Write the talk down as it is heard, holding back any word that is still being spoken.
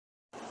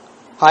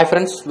Hi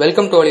friends,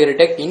 welcome to our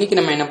tech. இன்னைக்கு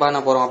நம்ம என்ன பண்ண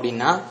போறோம்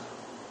அப்படினா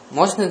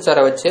மோஷன்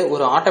சென்சாரை வச்சு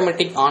ஒரு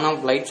automatic on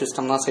off light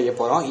system தான் செய்ய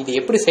போறோம். இது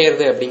எப்படி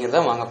செய்யறது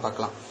அப்படிங்கறத வாங்க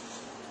பார்க்கலாம்.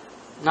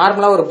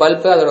 நார்மலா ஒரு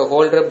பல்ப் அதோட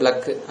ஹோல்டர்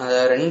பிளக்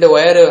ரெண்டு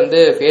வயர் வந்து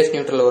ஃபேஸ்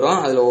நியூட்ரல் வரும்.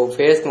 அதுல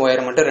ஃபேஸ்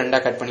வயரை மட்டும் ரெண்டா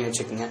கட் பண்ணி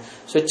வச்சுக்கோங்க.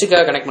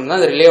 சுவிட்சுக்காக கனெக்ட் பண்ணா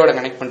அது ரிலேயோட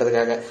கனெக்ட்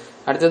பண்றதுக்காக.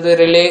 அடுத்தது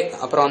ரிலே,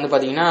 அப்புறம் வந்து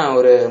பாத்தீங்கன்னா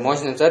ஒரு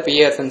மோஷன் சென்சார்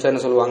பிஆர்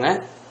சென்சார்னு சொல்லுவாங்க.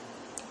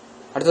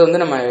 அடுத்தது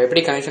வந்து நம்ம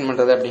எப்படி கனெக்ஷன்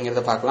பண்றது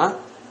அப்படிங்கறத பார்க்கலாம்.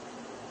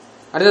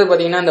 அடுத்தது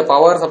பாத்தீங்கன்னா இந்த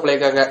பவர்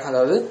சப்ளைக்காக,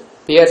 அதாவது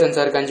பிஆர்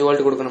சென்சாருக்கு 5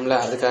 வோல்ட் கொடுக்கணும்ல,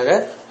 அதுக்காக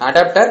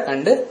அடாப்டர்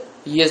அண்ட்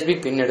யூஎஸ்பி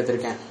பின்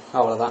எடுத்திருக்கேன்.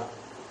 அவ்வளவுதான்.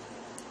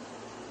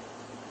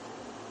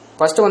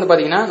 ஃபர்ஸ்ட் வந்து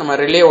பாத்தீங்கன்னா நம்ம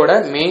ரிலேயோட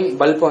மெயின்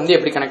பல்ப் வந்து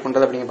எப்படி கனெக்ட்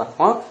பண்றது அப்படிங்க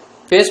பார்ப்போம்.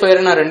 ஃபேஸ்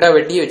வயரை நான் ரெண்டா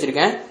வெட்டி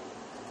வச்சிருக்கேன்.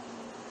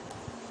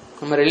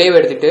 நம்ம ரிலேவை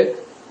எடுத்துட்டு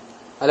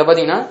அதுல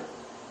பாத்தீங்கன்னா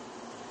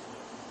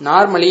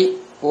normally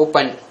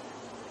open,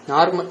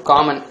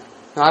 common,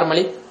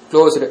 normally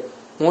closed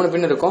 3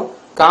 பின் இருக்கும்.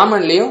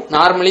 காமன்லயும்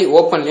நார்மலி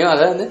ஓபன்லயும்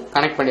அதை வந்து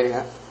கனெக்ட் பண்ணிருங்க.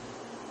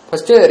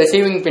 ஃபர்ஸ்ட்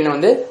ரிசீவிங் பின்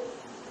வந்து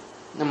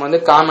நம்ம வந்து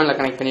காமன்ல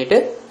கனெக்ட் பண்ணிட்டு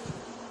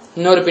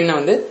இன்னொரு பின்னை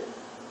வந்து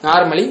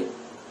நார்மலி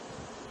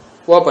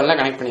ஓபன்ல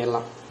கனெக்ட்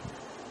பண்ணிடலாம்.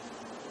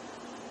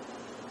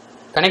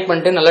 கனெக்ட்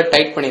பண்ணிட்டு நல்லா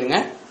டைட் பண்ணிருங்க.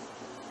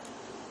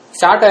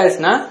 ஸ்டார்ட்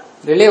ஆயிடுச்சுன்னா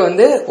ரிலே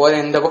வந்து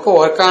இந்த பக்கம்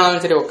ஒர்க்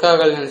ஆனாலும் சரி ஒர்க்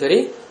ஆகலாம் சரி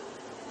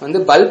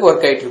வந்து பல்ப்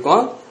ஒர்க் ஆயிட்டு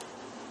இருக்கும்.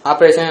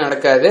 ஆப்ரேஷன்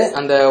நடக்காது.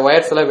 அந்த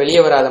ஒயர்ஸ் எல்லாம்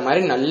வெளியே வராத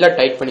மாதிரி நல்லா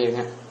டைட்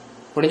பண்ணிருங்க.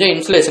 முடிஞ்சா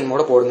இன்சுலேஷன்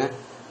மோட போடுங்க.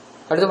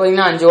 அடுத்து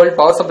பாத்தீங்கன்னா 5 வோல்ட்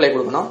பவர் சப்ளை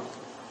கொடுக்கணும்.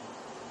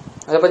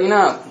 அது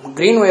பாத்தீங்கன்னா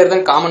கிரீன் ஒயர்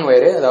தான் காமன்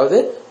ஒயர், அதாவது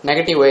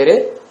நெகட்டிவ் ஒயர்.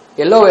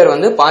 எல்லோ ஒயர்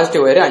வந்து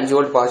பாசிட்டிவ் ஒயர், 5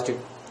 வோல்ட் பாசிட்டிவ்.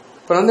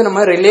 இப்போ வந்து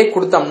நம்ம ரிலே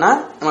கொடுத்தோம்னா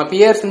நம்ம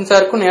பிஆர்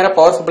சென்சாருக்கும் நேரா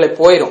பவர் சப்ளை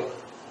போயிடும்.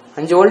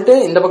 5 வோல்ட்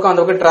இந்த பக்கம்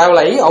அந்த பக்கம்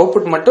டிராவல் ஆகி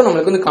அவுட்புட் மட்டும்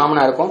நம்மளுக்கு வந்து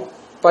காமனா இருக்கும்.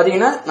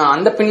 பாத்தீங்கன்னா நான்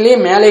அந்த பின்லயே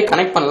மேலே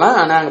கனெக்ட் பண்ணலாம்.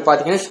 ஆனா அங்க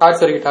பாத்தீங்கன்னா ஷார்ட்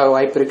சர்க்யூட் ஆக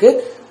வாய்ப்பு இருக்கு.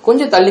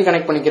 கொஞ்சம் தள்ளி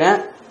கனெக்ட் பண்ணிக்கிறேன்.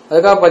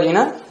 அதுக்காக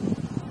பாத்தீங்கன்னா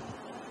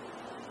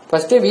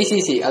ஃபர்ஸ்ட்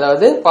விசிசி,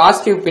 அதாவது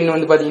பாசிட்டிவ் பின்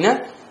வந்து பாத்தீங்கன்னா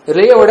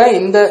ரிலேயோட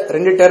இந்த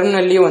 2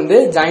 டெர்மினல்லயும் வந்து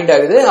ஜாயிண்ட்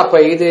ஆகுது.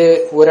 அப்ப இது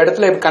ஒரு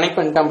இடத்துல கனெக்ட்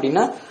பண்ணிட்டோம்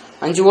அப்படின்னா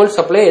 5 வோல்ட்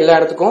சப்ளை எல்லா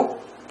இடத்துக்கும்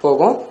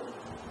போகும்.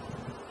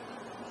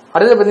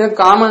 அடுத்து பாத்தீங்கன்னா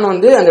காமன்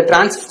வந்து அந்த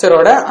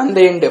டிரான்சிஸ்டரோட அந்த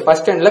எண்டு,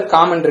 ஃபர்ஸ்ட் எண்ட்ல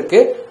காமன்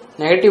இருக்கு.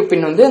 நெகட்டிவ்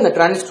பின் வந்து அந்த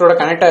டிரான்சிஸ்டரோட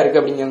கனெக்ட்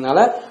ஆயிருக்கு அப்படிங்கறதுனால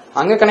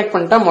அங்க கனெக்ட்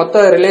பண்ணிட்டா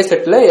மொத்த ரிலே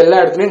செட்ல எல்லா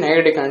இடத்துலயும்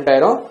நெகட்டிவ் கனெக்ட்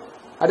ஆயிரும்.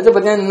 அடுத்து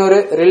பாத்தீங்கன்னா இன்னொரு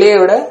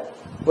ரிலேயோட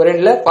ஒரு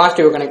எண்ட்ல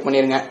பாசிட்டிவ் கனெக்ட்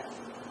பண்ணிருங்க.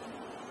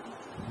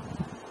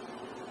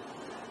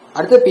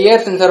 அடுத்து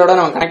பிஆர் சென்சாரோட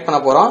நம்ம கனெக்ட் பண்ண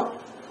போறோம்.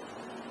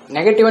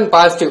 நெகட்டிவ் அண்ட்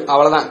பாசிட்டிவ்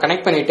அவ்வளவுதான்.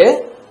 கனெக்ட் பண்ணிட்டு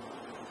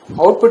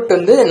அவுட்புட்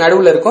வந்து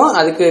நடுவுல இருக்கும்.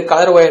 அதுக்கு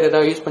கலர் ஒயர்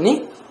ஏதாவது யூஸ் பண்ணி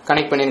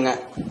கனெக்ட் பண்ணிருங்க.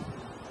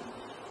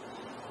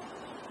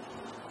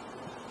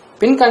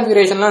 பின்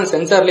கான்ஃபிகரேஷன்லாம்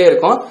சென்சார்லயே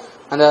இருக்கும்.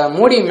 அந்த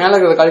மூடி மேல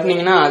இருக்கிறத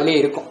கழட்டினீங்கன்னா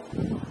அதுலயே இருக்கும்.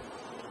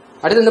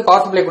 அடுத்து வந்து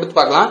பவர் சப்ளை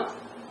கொடுத்து பார்க்கலாம்.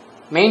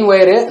 மெயின்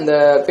ஒயரு, இந்த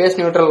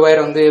ஃபேஸ் நியூட்ரல்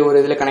ஒயர் வந்து ஒரு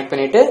இதுல கனெக்ட்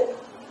பண்ணிட்டு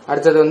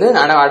அடுத்தது வந்து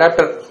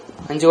அடாப்டர்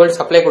 5 வோல்ட்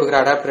சப்ளை கொடுக்குற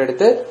அடாப்டர்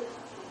எடுத்து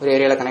ஒரு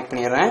ஏரியால கனெக்ட்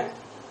பண்ணிடுறேன்.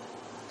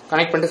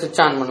 கனெக்ட் பண்ணிட்டு சுவிட்ச்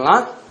ஆன் பண்ணலாம்.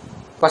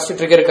 ஃபர்ஸ்ட்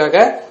ட்ரிகருக்காக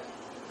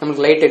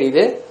நமக்கு லைட்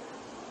எரியுது.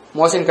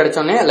 மோஷன்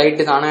கிடைச்சோடனே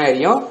லைட் தானா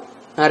எரியும்.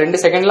 நான் 2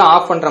 செகண்ட்ல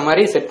ஆஃப் பண்ற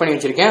மாதிரி செட் பண்ணி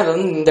வச்சிருக்கேன். அது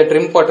வந்து இந்த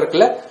ட்ரிம் பாட்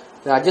இருக்குல்ல,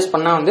 இதை அட்ஜஸ்ட்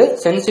பண்ணா வந்து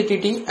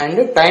சென்சிட்டிவிட்டி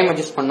அண்ட் டைம்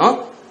அட்ஜஸ்ட் பண்ணோம்.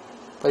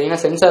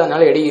 பாத்தீங்கன்னா சென்சார்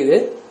அதனால எரியுது.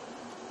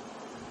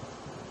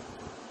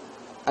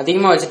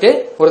 அதிகமா வச்சுட்டு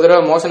ஒரு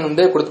தடவை மோஷன்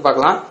வந்து கொடுத்து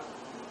பார்க்கலாம்.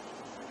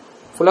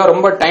 ஃபுல்லா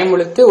ரொம்ப டைம்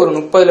இழுத்து ஒரு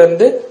 30ல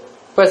இருந்து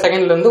 30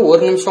 செகண்ட்ல இருந்து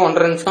 1 நிமிஷம்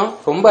 1.5 நிமிஷம்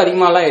ரொம்ப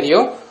அதிகமாலாம்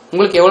எரியும்.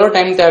 உங்களுக்கு எவ்வளவு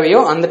டைம் தேவையோ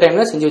அந்த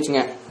டைம்ல செஞ்சு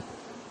வச்சுங்க.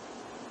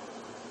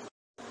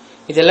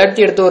 இது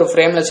எல்லாத்தையும் எடுத்து ஒரு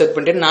ஃப்ரேம்ல செட்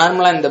பண்ணிட்டு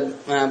நார்மலா இந்த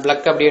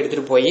பிளக் அப்படியே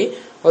எடுத்துட்டு போய்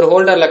ஒரு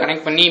ஹோல்டர்ல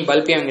கனெக்ட் பண்ணி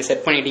பல்பையும் அங்க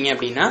செட் பண்ணிட்டீங்க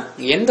அப்படின்னா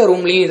எந்த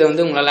ரூம்லயும் இதை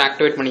வந்து உங்களால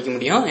ஆக்டிவேட் பண்ணிக்க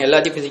முடியும்.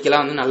 எல்லாத்தையும்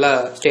பிசிக்கலா வந்து நல்லா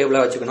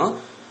ஸ்டேபிளா வச்சுக்கணும்.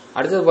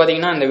 அடுத்தது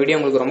பாத்தீங்கன்னா இந்த வீடியோ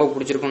உங்களுக்கு ரொம்ப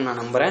பிடிச்சிருக்கும்னு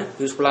நான் நம்புறேன்.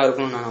 யூஸ்ஃபுல்லா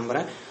இருக்கும்னு நான்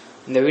நம்புறேன்.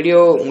 இந்த வீடியோ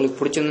உங்களுக்கு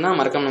பிடிச்சிருந்தா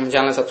மறக்காம நம்ம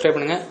சேனலை சப்ஸ்கிரைப்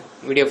பண்ணுங்க.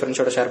 வீடியோ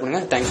ஃப்ரெண்ட்ஸோட ஷேர்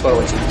பண்ணுங்க. தேங்க்ஸ் ஃபார்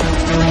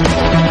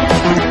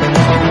வாட்சிங்.